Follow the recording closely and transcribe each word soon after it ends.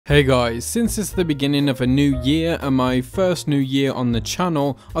Hey guys, since it's the beginning of a new year and my first new year on the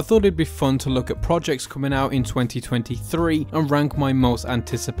channel, I thought it'd be fun to look at projects coming out in 2023 and rank my most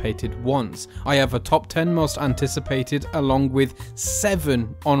anticipated ones. I have a top 10 most anticipated along with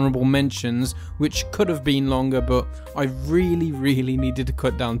 7 honourable mentions, which could have been longer, but I really needed to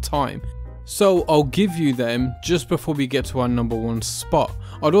cut down time. So I'll give you them just before we get to our number 1 spot.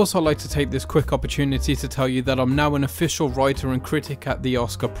 I'd also like to take this quick opportunity to tell you that I'm now an official writer and critic at the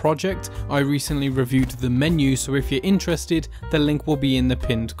Oscar Project. I recently reviewed the menu, so if you're interested, the link will be in the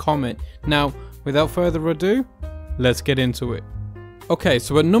pinned comment. Now, without further ado, let's get into it. Okay,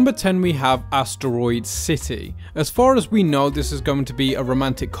 so at number 10 we have Asteroid City. As far as we know, this is going to be a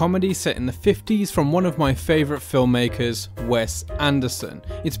romantic comedy set in the 50s from one of my favourite filmmakers, Wes Anderson.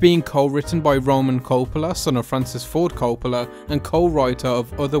 It's being co-written by Roman Coppola, son of Francis Ford Coppola, and co-writer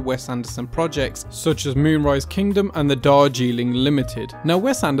of other Wes Anderson projects such as Moonrise Kingdom and The Darjeeling Limited. Now,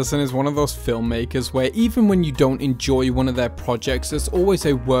 Wes Anderson is one of those filmmakers where even when you don't enjoy one of their projects, it's always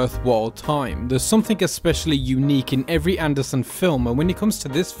a worthwhile time. There's something especially unique in every Anderson film, and when it comes to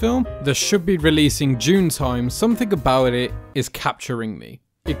this film, that should be releasing June time, something about it is capturing me.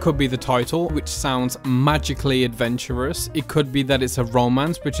 It could be the title, which sounds magically adventurous. It could be that it's a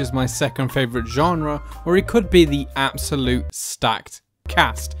romance, which is my second favourite genre, or it could be the absolute stacked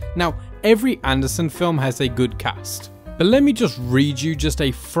cast. Now, every Anderson film has a good cast, but let me just read you just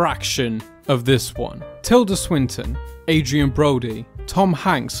a fraction of this one. Tilda Swinton, Adrian Brody, Tom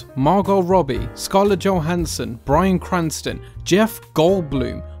Hanks, Margot Robbie, Scarlett Johansson, Bryan Cranston, Jeff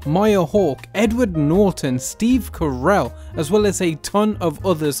Goldblum, Maya Hawke, Edward Norton, Steve Carell, as well as a ton of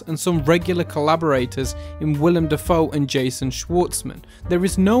others and some regular collaborators in Willem Dafoe and Jason Schwartzman. There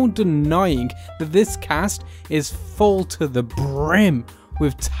is no denying that this cast is full to the brim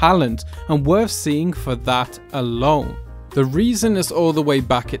with talent and worth seeing for that alone. The reason it's all the way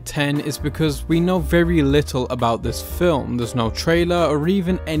back at 10 is because we know very little about this film. There's no trailer or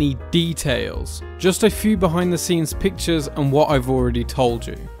even any details, just a few behind the scenes pictures and what I've already told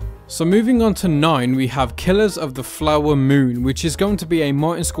you. So moving on to 9, we have Killers of the Flower Moon, which is going to be a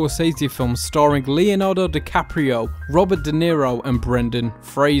Martin Scorsese film starring Leonardo DiCaprio, Robert De Niro and Brendan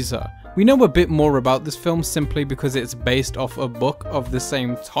Fraser. We know a bit more about this film simply because it's based off a book of the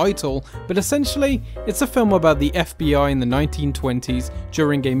same title, but essentially it's a film about the FBI in the 1920s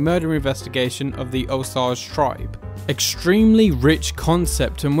during a murder investigation of the Osage tribe. Extremely rich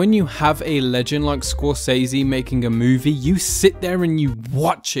concept, and when you have a legend like Scorsese making a movie, you sit there and you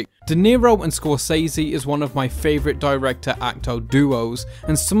watch it. De Niro and Scorsese is one of my favourite director-actor duos,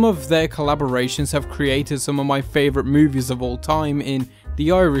 and some of their collaborations have created some of my favourite movies of all time in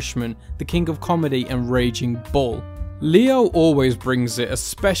The Irishman, The King of Comedy and Raging Bull. Leo always brings it,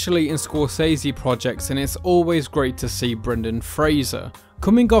 especially in Scorsese projects, and it's always great to see Brendan Fraser.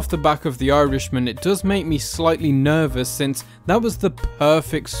 Coming off the back of The Irishman, it does make me slightly nervous since that was the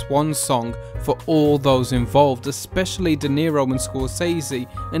perfect swan song for all those involved, especially De Niro and Scorsese,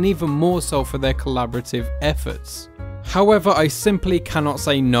 and even more so for their collaborative efforts. However, I simply cannot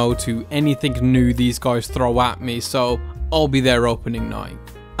say no to anything new these guys throw at me, so I'll be there opening night.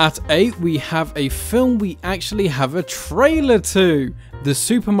 At 8, we have a film we actually have a trailer to, the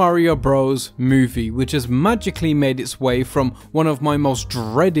Super Mario Bros. Movie, which has magically made its way from one of my most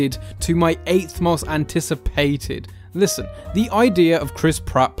dreaded to my 8th most anticipated. Listen, the idea of Chris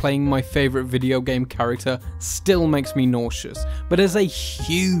Pratt playing my favourite video game character still makes me nauseous, but as a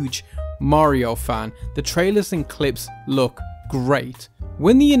huge Mario fan, the trailers and clips look great.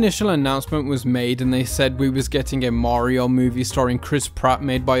 When the initial announcement was made and they said we was getting a Mario movie starring Chris Pratt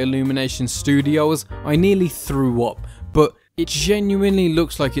made by Illumination Studios, I nearly threw up, but it genuinely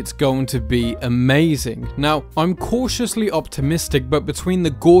looks like it's going to be amazing. Now, I'm cautiously optimistic, but between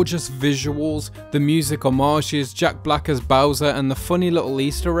the gorgeous visuals, the music homages, Jack Black as Bowser and the funny little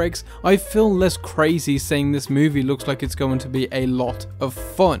Easter eggs, I feel less crazy saying this movie looks like it's going to be a lot of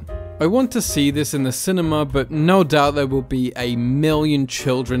fun. I want to see this in the cinema, but no doubt there will be a million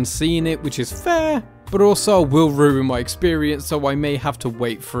children seeing it, which is fair, but also will ruin my experience, so I may have to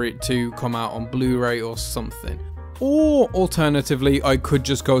wait for it to come out on Blu-ray or something. Or alternatively, I could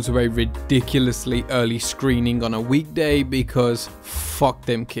just go to a ridiculously early screening on a weekday because fuck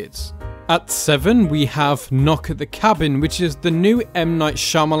them kids. At 7, we have Knock at the Cabin, which is the new M. Night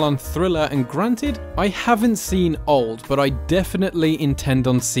Shyamalan thriller, and granted, I haven't seen Old, but I definitely intend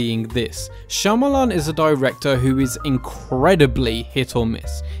on seeing this. Shyamalan is a director who is incredibly hit or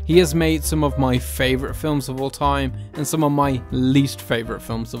miss. He has made some of my favourite films of all time, and some of my least favourite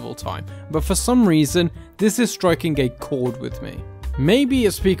films of all time, but for some reason, this is striking a chord with me. Maybe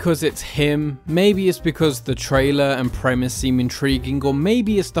it's because it's him, maybe it's because the trailer and premise seem intriguing, or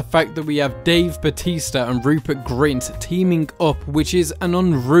maybe it's the fact that we have Dave Bautista and Rupert Grint teaming up, which is an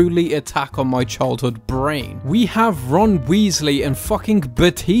unruly attack on my childhood brain. We have Ron Weasley and fucking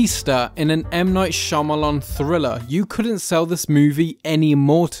Bautista in an M. Night Shyamalan thriller. You couldn't sell this movie any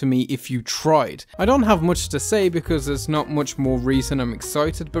more to me if you tried. I don't have much to say because there's not much more reason I'm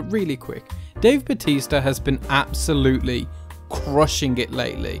excited, but really quick, Dave Bautista has been absolutely crushing it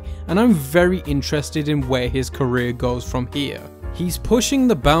lately, and I'm very interested in where his career goes from here. He's pushing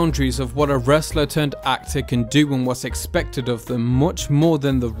the boundaries of what a wrestler turned actor can do and what's expected of them much more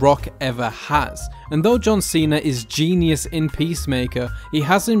than The Rock ever has. And though John Cena is genius in Peacemaker, he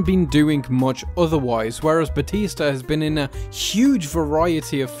hasn't been doing much otherwise, whereas Bautista has been in a huge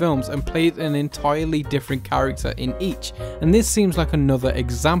variety of films and played an entirely different character in each, and this seems like another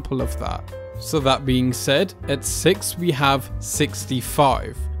example of that. So that being said, at 6 we have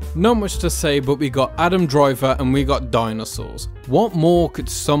 65. Not much to say, but we got Adam Driver and we got dinosaurs. What more could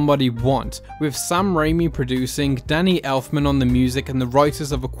somebody want? With Sam Raimi producing, Danny Elfman on the music, and the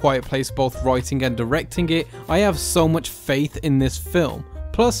writers of A Quiet Place both writing and directing it, I have so much faith in this film.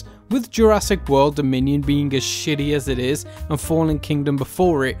 Plus, with Jurassic World Dominion being as shitty as it is and Fallen Kingdom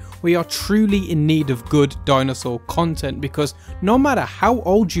before it, we are truly in need of good dinosaur content, because no matter how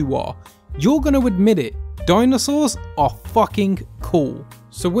old you are, you're gonna admit it, dinosaurs are fucking cool.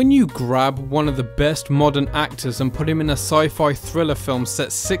 So when you grab one of the best modern actors and put him in a sci-fi thriller film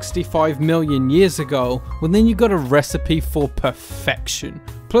set 65 million years ago, well then you got a recipe for perfection.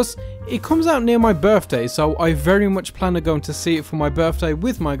 Plus, it comes out near my birthday, so I very much plan on going to see it for my birthday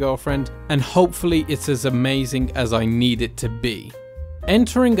with my girlfriend, and hopefully it's as amazing as I need it to be.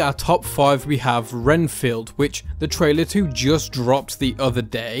 Entering our top 5 we have Renfield, which the trailer to just dropped the other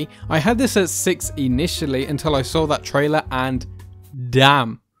day. I had this at 6 initially until I saw that trailer, and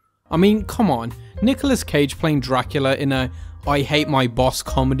damn. I mean, come on, Nicolas Cage playing Dracula in a I Hate My Boss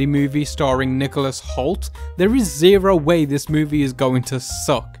comedy movie starring Nicholas Hoult. There is zero way this movie is going to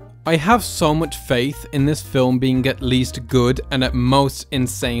suck. I have so much faith in this film being at least good and at most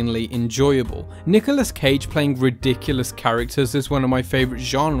insanely enjoyable. Nicolas Cage playing ridiculous characters is one of my favourite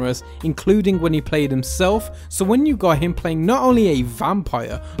genres, including when he played himself, so when you got him playing not only a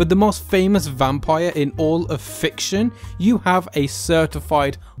vampire, but the most famous vampire in all of fiction, you have a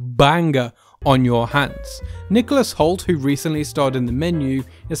certified banger on your hands. Nicholas Hoult, who recently starred in The Menu,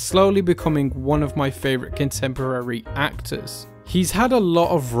 is slowly becoming one of my favourite contemporary actors. He's had a lot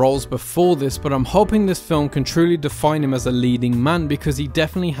of roles before this, but I'm hoping this film can truly define him as a leading man, because he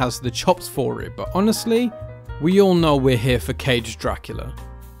definitely has the chops for it. But honestly, we all know we're here for Cage Dracula.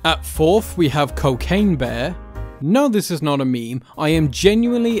 At 4th we have Cocaine Bear. No, this is not a meme. I am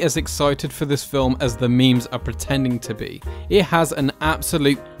genuinely as excited for this film as the memes are pretending to be. It has an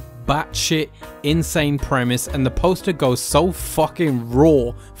absolute batshit insane premise, and the poster goes so fucking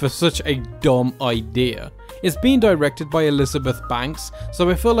raw for such a dumb idea. It's being directed by Elizabeth Banks, so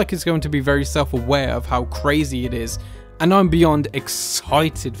I feel like it's going to be very self-aware of how crazy it is, and I'm beyond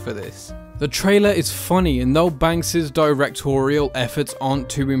excited for this. The trailer is funny, and though Banks' directorial efforts aren't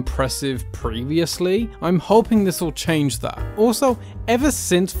too impressive previously, I'm hoping this will change that. Also, ever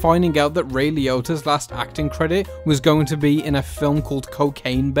since finding out that Ray Liotta's last acting credit was going to be in a film called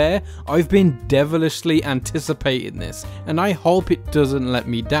Cocaine Bear, I've been devilishly anticipating this, and I hope it doesn't let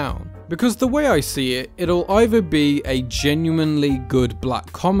me down. Because the way I see it, it'll either be a genuinely good black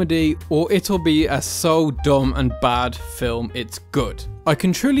comedy, or it'll be a so dumb and bad film it's good. I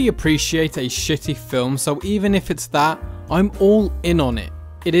can truly appreciate a shitty film, so even if it's that, I'm all in on it.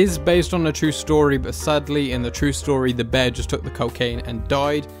 It is based on a true story, but sadly in the true story the bear just took the cocaine and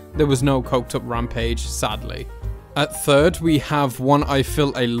died. There was no coked up rampage, sadly. At 3rd we have one I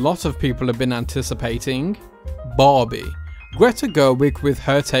feel a lot of people have been anticipating, Barbie. Greta Gerwig with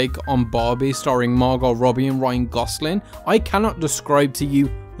her take on Barbie starring Margot Robbie and Ryan Gosling. I cannot describe to you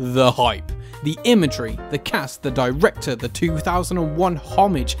the hype. The imagery, the cast, the director, the 2001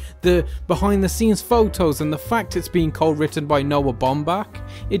 homage, the behind the scenes photos, and the fact it's being co-written by Noah Baumbach.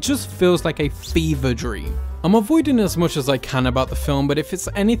 It just feels like a fever dream. I'm avoiding as much as I can about the film, but if it's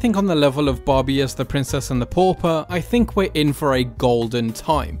anything on the level of Barbie as the Princess and the Pauper, I think we're in for a golden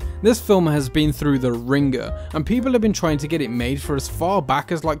time. This film has been through the ringer, and people have been trying to get it made for as far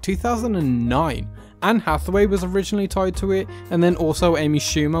back as like 2009. Anne Hathaway was originally tied to it, and then also Amy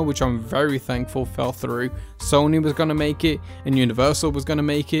Schumer, which I'm very thankful fell through. Sony was going to make it, and Universal was going to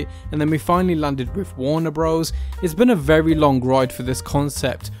make it, and then we finally landed with Warner Bros. It's been a very long ride for this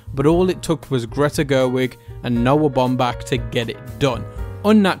concept, but all it took was Greta Gerwig and Noah Baumbach to get it done.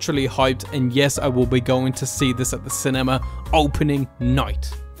 unnaturally hyped, and yes, I will be going to see this at the cinema opening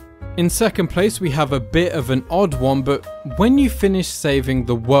night. In second place, we have a bit of an odd one, but When You Finish Saving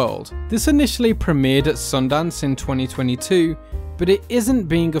the World. This initially premiered at Sundance in 2022, but it isn't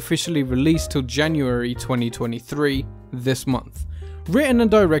being officially released till January 2023, this month. Written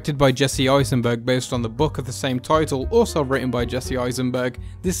and directed by Jesse Eisenberg based on the book of the same title, also written by Jesse Eisenberg,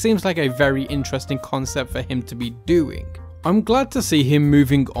 this seems like a very interesting concept for him to be doing. I'm glad to see him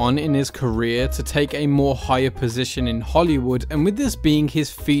moving on in his career to take a more higher position in Hollywood, and with this being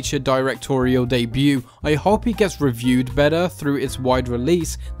his feature directorial debut, I hope he gets reviewed better through its wide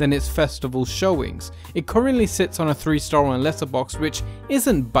release than its festival showings. It currently sits on a 3-star on Letterboxd, which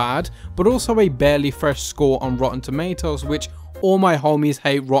isn't bad, but also a barely fresh score on Rotten Tomatoes, which all my homies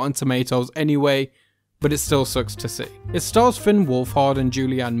hate Rotten Tomatoes anyway, but it still sucks to see. It stars Finn Wolfhard and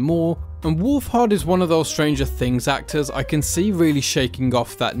Julianne Moore, and Wolfhard is one of those Stranger Things actors I can see really shaking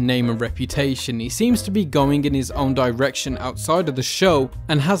off that name and reputation. He seems to be going in his own direction outside of the show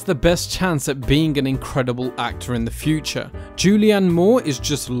and has the best chance at being an incredible actor in the future. Julianne Moore is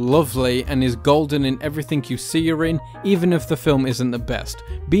just lovely and is golden in everything you see her in, even if the film isn't the best.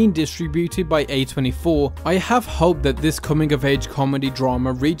 Being distributed by A24, I have hope that this coming of age comedy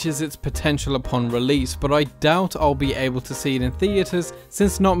drama reaches its potential upon release, but I doubt I'll be able to see it in theatres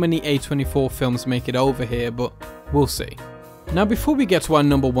since not many A24 films make it over here, but we'll see. Now, before we get to our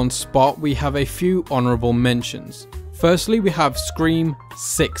number 1 spot, we have a few honourable mentions. Firstly, we have Scream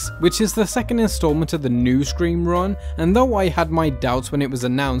 6, which is the second installment of the new Scream run, and though I had my doubts when it was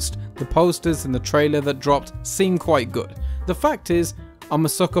announced, the posters and the trailer that dropped seem quite good. The fact is, I'm a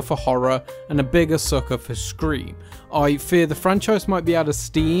sucker for horror and a bigger sucker for Scream. I fear the franchise might be out of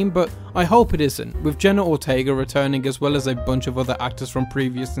steam, but I hope it isn't. With Jenna Ortega returning as well as a bunch of other actors from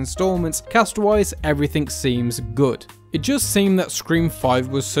previous installments, cast-wise everything seems good. It just seemed that Scream 5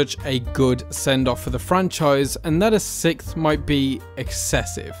 was such a good send-off for the franchise, and that a 6th might be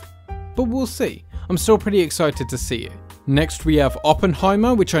excessive. But we'll see. I'm still pretty excited to see it. Next we have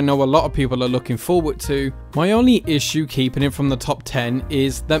Oppenheimer, which I know a lot of people are looking forward to. My only issue keeping it from the top 10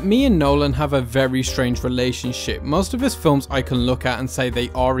 is that me and Nolan have a very strange relationship. Most of his films I can look at and say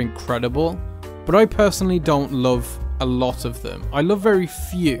they are incredible, but I personally don't love a lot of them. I love very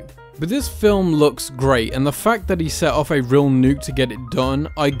few. But this film looks great, and the fact that he set off a real nuke to get it done,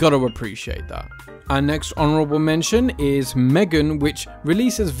 I gotta appreciate that. Our next honourable mention is Megan, which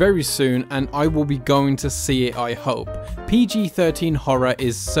releases very soon and I will be going to see it, I hope. PG-13 horror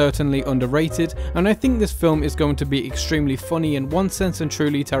is certainly underrated, and I think this film is going to be extremely funny in one sense and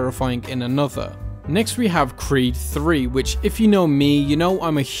truly terrifying in another. Next we have Creed 3, which if you know me, you know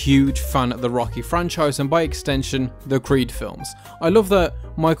I'm a huge fan of the Rocky franchise and by extension, the Creed films. I love that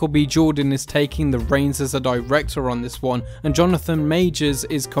Michael B. Jordan is taking the reins as a director on this one and Jonathan Majors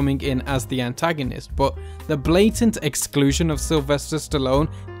is coming in as the antagonist, but the blatant exclusion of Sylvester Stallone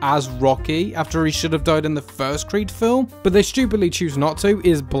as Rocky after he should have died in the first Creed film, but they stupidly choose not to,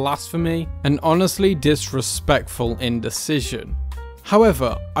 is blasphemy and honestly disrespectful indecision.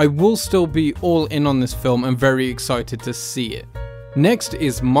 However, I will still be all in on this film and very excited to see it. Next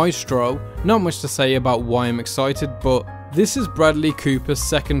is Maestro. Not much to say about why I'm excited, but this is Bradley Cooper's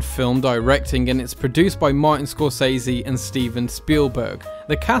second film directing and it's produced by Martin Scorsese and Steven Spielberg.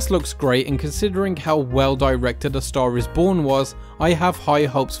 The cast looks great, and considering how well directed A Star Is Born was, I have high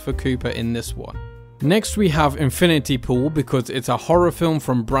hopes for Cooper in this one. Next we have Infinity Pool because it's a horror film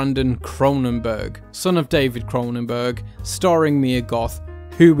from Brandon Cronenberg, son of David Cronenberg, starring Mia Goth,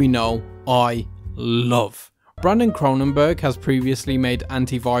 who we know I love. Brandon Cronenberg has previously made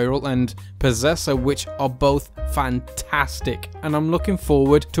Antiviral and Possessor, which are both fantastic, and I'm looking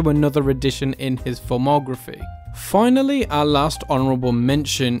forward to another addition in his filmography. Finally, our last honourable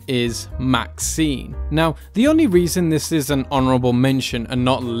mention is Maxine. Now, the only reason this is an honourable mention and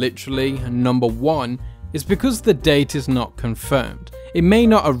not literally number 1 is because the date is not confirmed. It may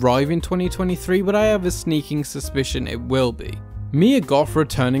not arrive in 2023, but I have a sneaking suspicion it will be. Mia Goth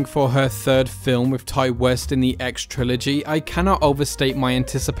returning for her third film with Ty West in the X trilogy, I cannot overstate my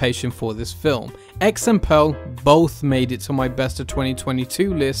anticipation for this film. X and Pearl both made it to my best of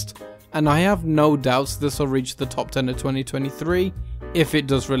 2022 list, and I have no doubts this will reach the top 10 of 2023 if it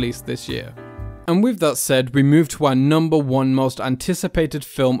does release this year. And with that said, we move to our number 1 most anticipated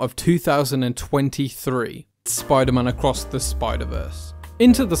film of 2023, Spider-Man Across the Spider-Verse.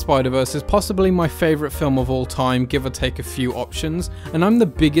 Into the Spider-Verse is possibly my favourite film of all time, give or take a few options, and I'm the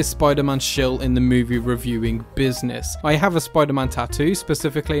biggest Spider-Man shill in the movie reviewing business. I have a Spider-Man tattoo,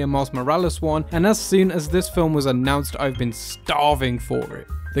 specifically a Miles Morales one, and as soon as this film was announced, I've been starving for it.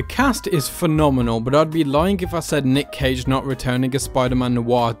 The cast is phenomenal, but I'd be lying if I said Nick Cage not returning as Spider-Man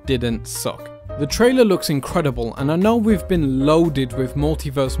Noir didn't suck. The trailer looks incredible, and I know we've been loaded with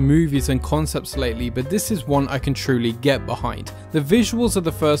multiverse movies and concepts lately, but this is one I can truly get behind. The visuals of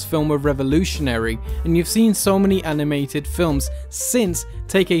the first film were revolutionary, and you've seen so many animated films since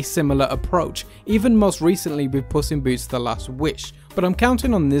take a similar approach, even most recently with Puss in Boots: The Last Wish, but I'm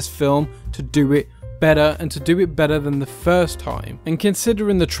counting on this film to do it better, and to do it better than the first time. And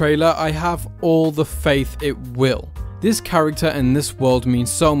considering the trailer, I have all the faith it will. This character and this world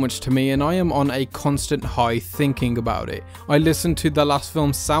means so much to me, and I am on a constant high thinking about it. I listen to the last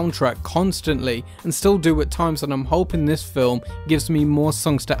film's soundtrack constantly and still do at times, and I'm hoping this film gives me more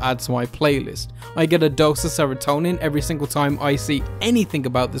songs to add to my playlist. I get a dose of serotonin every single time I see anything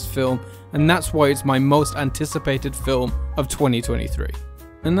about this film, and that's why it's my most anticipated film of 2023.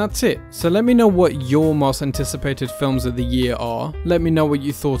 And that's it. So let me know what your most anticipated films of the year are. Let me know what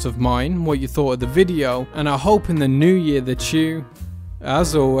you thought of mine, what you thought of the video, and I hope in the new year that you,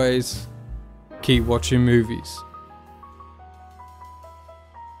 as always, keep watching movies.